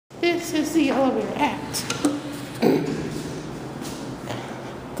This is the elevator at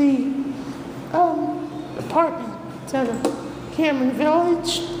the apartment center, Cameron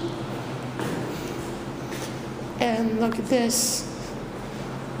Village. And look at this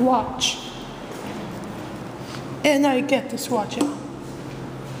watch. And I get this watch out.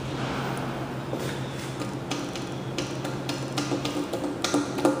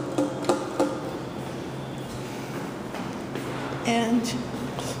 And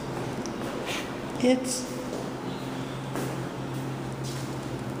it's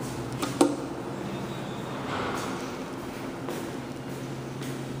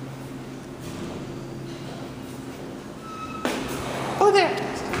oh, there it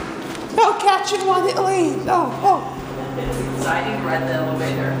is. Oh, catch it while it leaves. Oh. So I need to ride the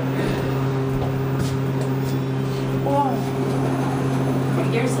elevator. One.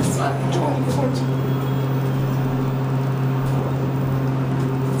 Here's this one. 2014.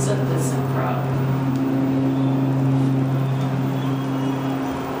 It's a ThyssenKrupp.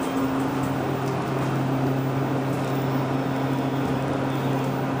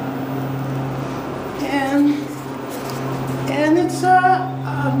 And it's ThyssenKrupp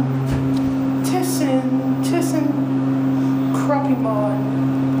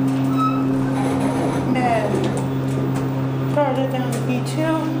man. Started down to B2.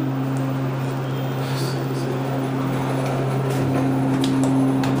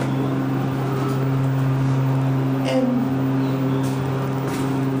 And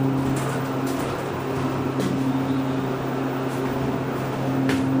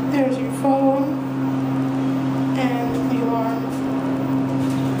there's your phone and the alarm.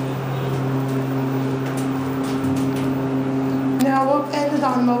 Now we'll end it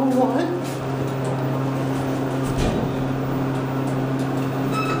on level 1.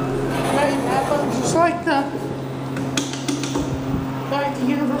 Right, that looks just like the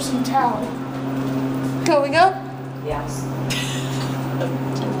University Tower. Going up? Yes.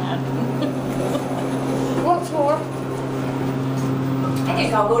 What floor? I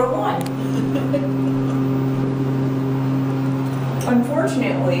think I'll go to 1.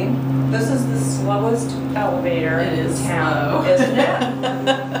 Unfortunately, this is the slowest elevator in town, isn't it?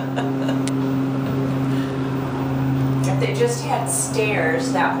 If they just had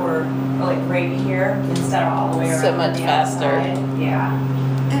stairs that were like right here instead of all the way around. So much the faster. outside. Yeah.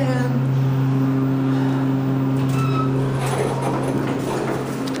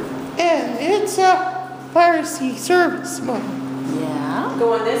 And it's a piracy service mode. Yeah.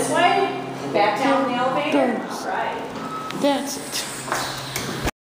 Going this way? Back down the elevator? Goes. All right. That's it.